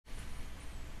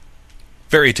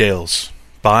Fairy Tales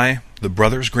by the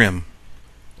Brothers Grimm.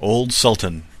 Old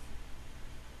Sultan.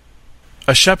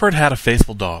 A shepherd had a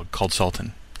faithful dog called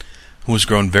Sultan, who was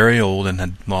grown very old and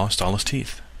had lost all his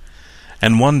teeth.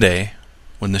 And one day,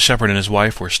 when the shepherd and his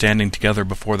wife were standing together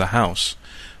before the house,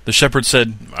 the shepherd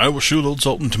said, "I will shoot Old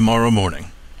Sultan tomorrow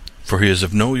morning, for he is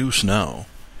of no use now."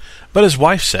 But his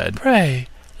wife said, "Pray,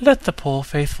 let the poor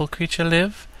faithful creature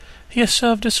live. He has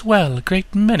served us well a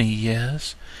great many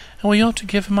years, and we ought to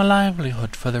give him a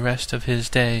livelihood for the rest of his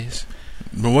days."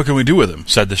 "But what can we do with him?"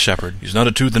 said the shepherd. "He's not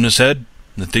a tooth in his head,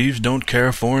 and the thieves don't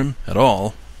care for him at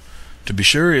all. To be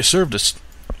sure, he has served us,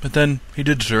 but then he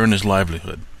did earn his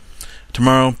livelihood.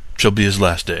 Tomorrow shall be his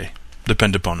last day,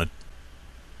 depend upon it."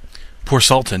 Poor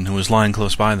Sultan, who was lying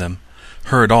close by them,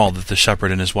 heard all that the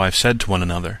shepherd and his wife said to one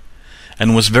another,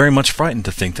 and was very much frightened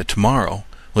to think that tomorrow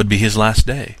would be his last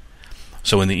day.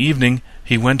 So in the evening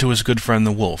he went to his good friend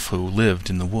the wolf, who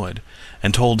lived in the wood,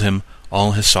 and told him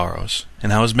all his sorrows,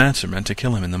 and how his master meant to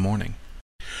kill him in the morning.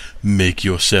 "Make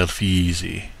yourself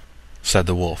easy," said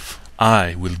the wolf.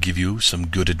 "I will give you some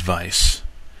good advice.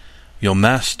 Your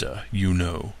master, you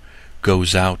know,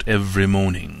 goes out every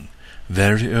morning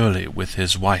very early with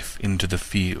his wife into the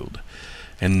field,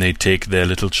 and they take their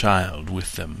little child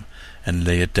with them and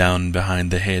lay it down behind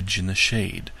the hedge in the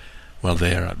shade while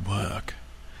they are at work.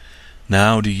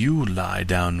 Now do you lie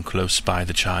down close by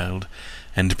the child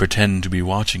and pretend to be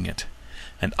watching it,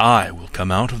 and I will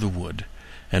come out of the wood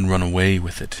and run away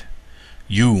with it.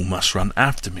 You must run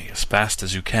after me as fast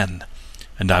as you can,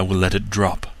 and I will let it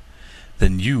drop.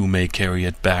 Then you may carry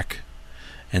it back,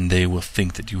 and they will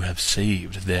think that you have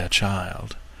saved their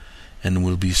child, and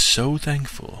will be so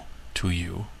thankful to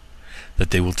you that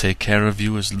they will take care of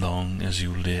you as long as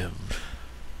you live."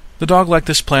 The dog liked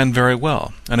this plan very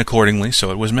well, and accordingly so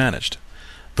it was managed.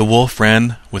 The wolf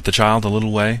ran with the child a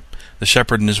little way, the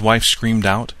shepherd and his wife screamed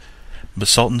out, but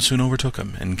Sultan soon overtook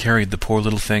him, and carried the poor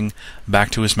little thing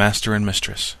back to his master and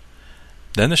mistress.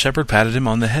 Then the shepherd patted him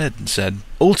on the head, and said,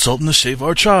 "Old Sultan has saved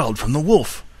our child from the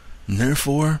wolf, and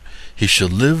therefore he shall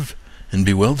live and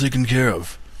be well taken care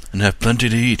of, and have plenty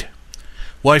to eat.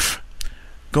 Wife,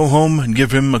 go home and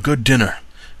give him a good dinner,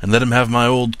 and let him have my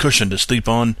old cushion to sleep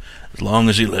on as long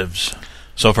as he lives."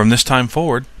 So from this time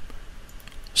forward,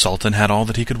 Sultan had all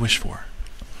that he could wish for.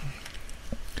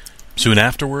 Soon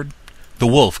afterward, the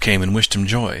wolf came and wished him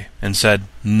joy, and said,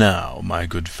 "Now, my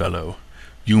good fellow,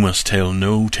 you must tell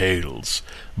no tales,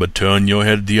 but turn your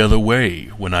head the other way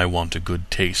when I want a good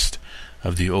taste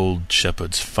of the old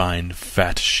shepherd's fine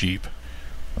fat sheep."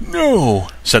 "No,"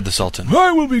 said the Sultan,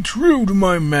 "I will be true to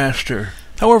my master."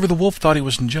 However, the wolf thought he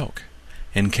was in joke,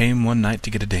 and came one night to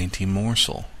get a dainty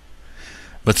morsel.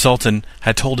 But Sultan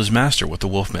had told his master what the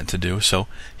wolf meant to do, so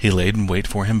he laid in wait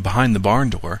for him behind the barn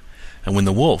door, and when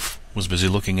the wolf was busy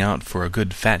looking out for a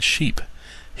good fat sheep,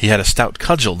 he had a stout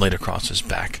cudgel laid across his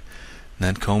back, and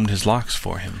that combed his locks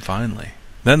for him finely.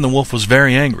 Then the wolf was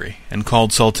very angry, and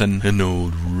called Sultan an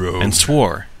old rogue, and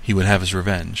swore he would have his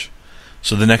revenge.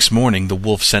 So the next morning the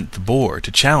wolf sent the boar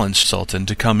to challenge Sultan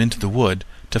to come into the wood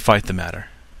to fight the matter.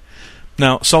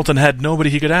 Now Sultan had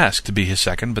nobody he could ask to be his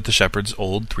second but the shepherd's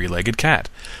old three-legged cat,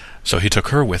 so he took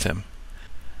her with him.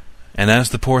 And as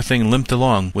the poor thing limped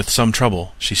along with some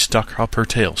trouble, she stuck up her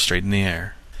tail straight in the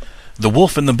air. The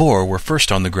wolf and the boar were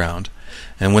first on the ground,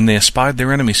 and when they espied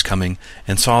their enemies coming,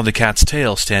 and saw the cat's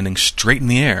tail standing straight in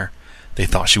the air, they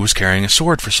thought she was carrying a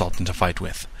sword for Sultan to fight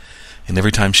with, and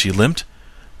every time she limped,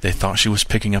 they thought she was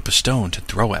picking up a stone to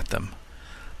throw at them.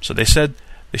 So they said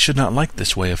they should not like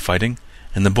this way of fighting,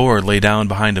 and the boar lay down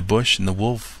behind a bush, and the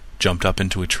wolf jumped up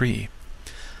into a tree.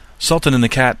 Sultan and the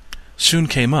cat soon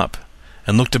came up,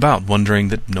 and looked about, wondering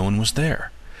that no one was there.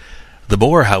 The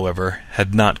boar, however,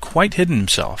 had not quite hidden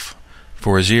himself,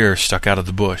 for his ear stuck out of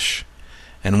the bush,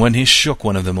 and when he shook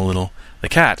one of them a little, the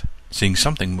cat, seeing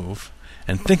something move,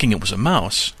 and thinking it was a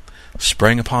mouse,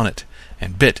 sprang upon it,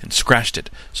 and bit and scratched it,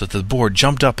 so that the boar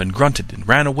jumped up and grunted and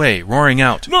ran away, roaring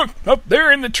out, "Look, up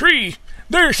there in the tree!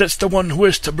 There sits the one who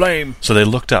is to blame!" So they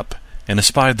looked up, and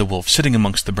espied the wolf sitting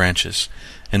amongst the branches,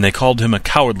 and they called him a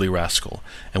cowardly rascal,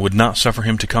 and would not suffer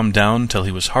him to come down till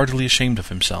he was heartily ashamed of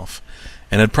himself,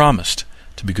 and had promised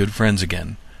to be good friends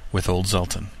again with Old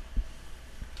Sultan.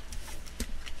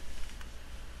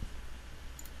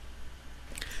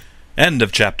 End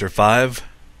of Chapter 5.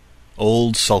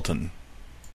 Old Sultan.